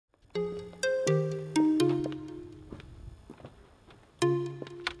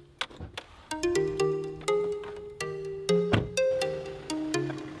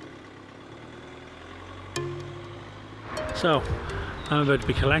So, I'm about to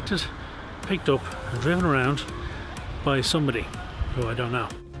be collected, picked up and driven around by somebody who I don't know.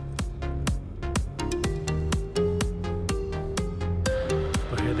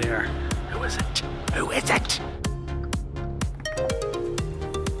 But here they are. Who is it? Who is it?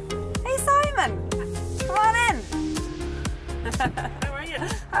 Hey Simon! Come on in! How are you?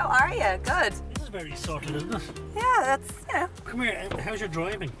 How are you? Good. This is very subtle, isn't it? Yeah, that's, you know. Come here, how's your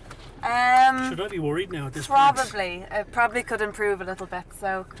driving? Should I be worried now at this point? Probably. It probably could improve a little bit,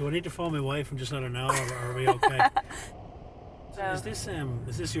 so. Do I need to phone my wife and just let her know, or are we okay? So, is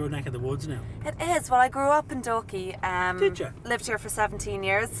this your neck of the woods now? It is. Well, I grew up in Dalkey. Did you? Lived here for 17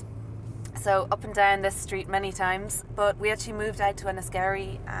 years. So up and down this street many times. But we actually moved out to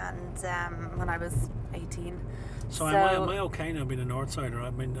Enniskerry and when I was 18. So am I okay now being a North Sider?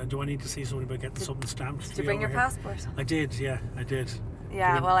 I mean, do I need to see somebody about getting something stamped? Did you bring your passport? I did, yeah, I did.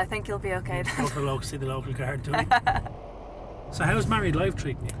 Yeah, well, I think you'll be okay then. See the local card, do we? So how's married life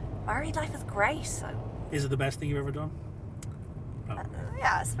treating you? Married life is great. Is it the best thing you've ever done? No.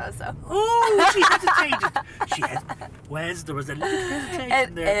 Yeah, I suppose so. Oh, she hesitated. Wes, there was a little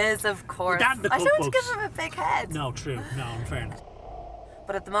hesitation there. It is, of course. I don't want to give him a big head. No, true. No, in fairness.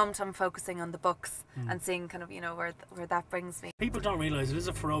 But at the moment I'm focusing on the books and seeing kind of, you know, where that brings me. People don't realise it is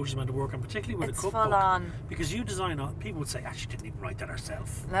a ferocious amount of work, and particularly with a cookbook. It's full on. Because you design it, people would say, she didn't even write that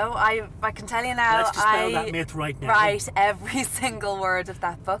herself. No, I can tell you now, let's dispel that myth right now. Write every single word of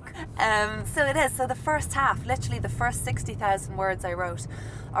that book. So it is. So the first half, literally the first 60,000 words I wrote,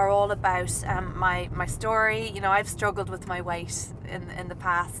 are all about my story. You know, I've struggled with my weight in the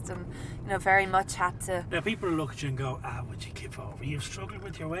past, and you know, very much had to. Now people will look at you and go, would you give over? You've struggled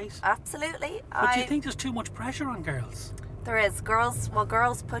with your weight? Absolutely. But do you think there's too much pressure on girls? There is. Girls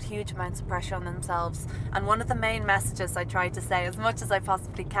put huge amounts of pressure on themselves, and one of the main messages I try to say as much as I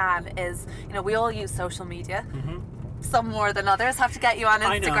possibly can is, you know, we all use social media. Some more than others, have to get you on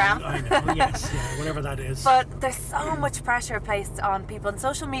Instagram. I know, yes, yeah, whatever that is. But there's so much pressure placed on people, and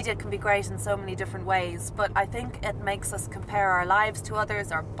social media can be great in so many different ways, but I think it makes us compare our lives to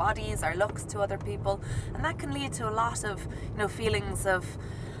others, our bodies, our looks to other people, and that can lead to a lot of, you know, feelings of,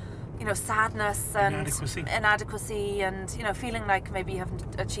 you know, sadness and inadequacy and, you know, feeling like maybe you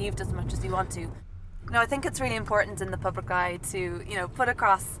haven't achieved as much as you want to. You know, I think it's really important in the public eye to, you know, put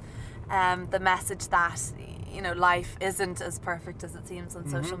across the message that, you know, life isn't as perfect as it seems on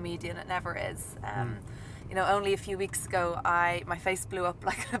social media, and it never is. You know, only a few weeks ago, my face blew up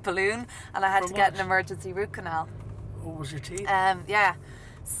like a balloon, and I had to get an emergency root canal. What was your teeth? Yeah.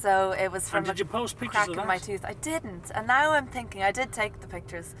 So it was from and did you post pictures crack of that? in my tooth. I didn't, and now I'm thinking, I did take the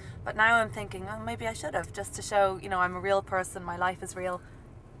pictures, but now I'm thinking, oh, maybe I should have, just to show, you know, I'm a real person, my life is real.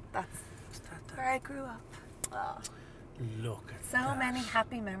 That's where I grew up. Oh. Look at so many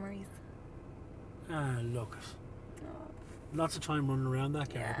happy memories. Look. Lots of time running around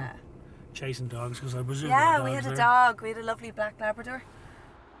that garden, chasing dogs, because I presume we had a dog. We had a lovely black Labrador.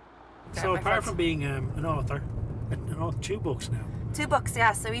 So apart from being an author, 2 books now. 2 books,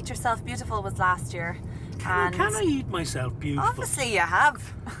 yeah. So Eat Yourself Beautiful was last year. Can I eat myself beautiful? Obviously you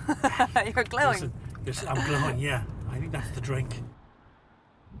have. You're glowing. Listen, I'm glowing, yeah. I think that's the drink.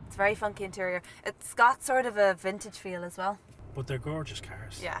 It's very funky interior. It's got sort of a vintage feel as well. But they're gorgeous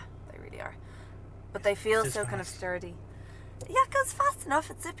cars. Yeah, they really are. But they feel so kind of sturdy. Yeah, it goes fast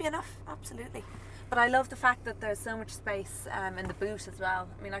enough, it's zippy enough, absolutely. But I love the fact that there's so much space in the boot as well.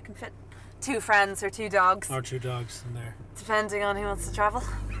 I mean, I can fit 2 friends or 2 dogs. Or 2 dogs in there. Depending on who wants to travel.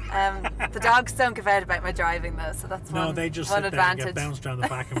 The dogs don't give out about my driving though, so that's one advantage. No, they just sit there and get bounced down the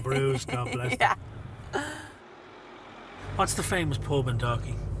back and bruised, God bless them. Yeah. What's the famous pub in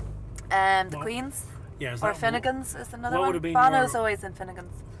Dalkey? The Queen's. Yeah, or Finnegan's is another one. Would have been Bono's always in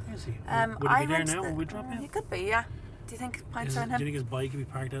Finnegan's. Is he? Would he be there now when we drop him? He could be, yeah. Do you think pints are in him? Do you think his bike could be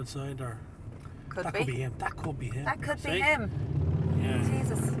parked outside, or could be him? That could be him. That could be him. Yeah.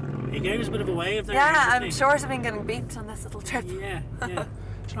 Jesus. He gave us a bit of a wave there. Yeah, I'm short of being getting beeped on this little trip. Yeah.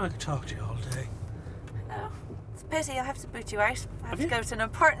 So I could talk to you all day. No, it's a pity. I have to boot you out. I have to go to an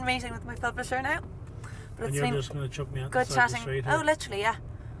important meeting with my publisher now. But and it's you're just going to chuck me out good the chatting. Street Oh, literally, yeah.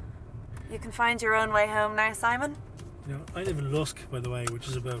 You can find your own way home now, Simon. You know, I live in Lusk, by the way, which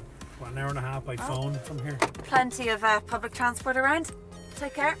is about an hour and a half by phone from here. Plenty of public transport around.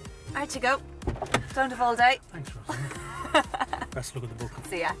 Take care. Out you go. Don't have all day. Thanks, Rosanna. Best look at the book.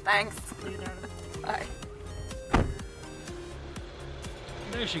 See ya. Thanks. See you, darling. Bye.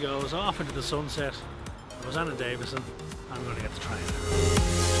 There she goes, off into the sunset. Rosanna Davison. I'm going to get the train.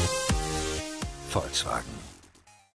 Volkswagen.